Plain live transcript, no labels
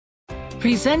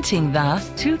Presenting the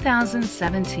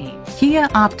 2017 Kia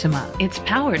Optima. It's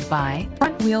powered by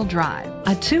front-wheel drive,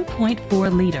 a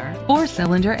 2.4-liter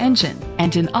four-cylinder engine,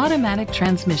 and an automatic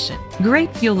transmission.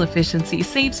 Great fuel efficiency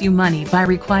saves you money by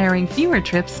requiring fewer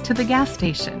trips to the gas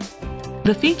station.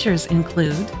 The features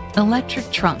include electric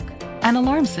trunk, an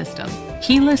alarm system,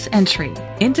 keyless entry,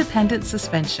 independent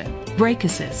suspension, brake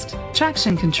assist,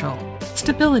 traction control,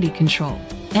 stability control,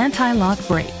 anti-lock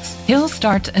brakes, hill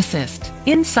start assist.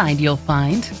 Inside you'll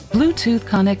find Bluetooth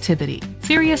connectivity,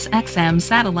 Sirius XM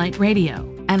satellite radio,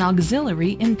 an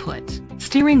auxiliary input,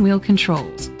 steering wheel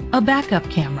controls, a backup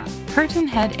camera, curtain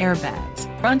head airbags,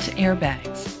 front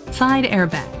airbags,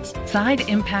 side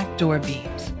impact door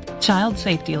beams, child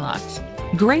safety locks.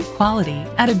 Great quality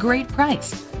at a great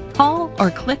price. Call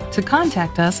or click to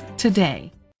contact us today.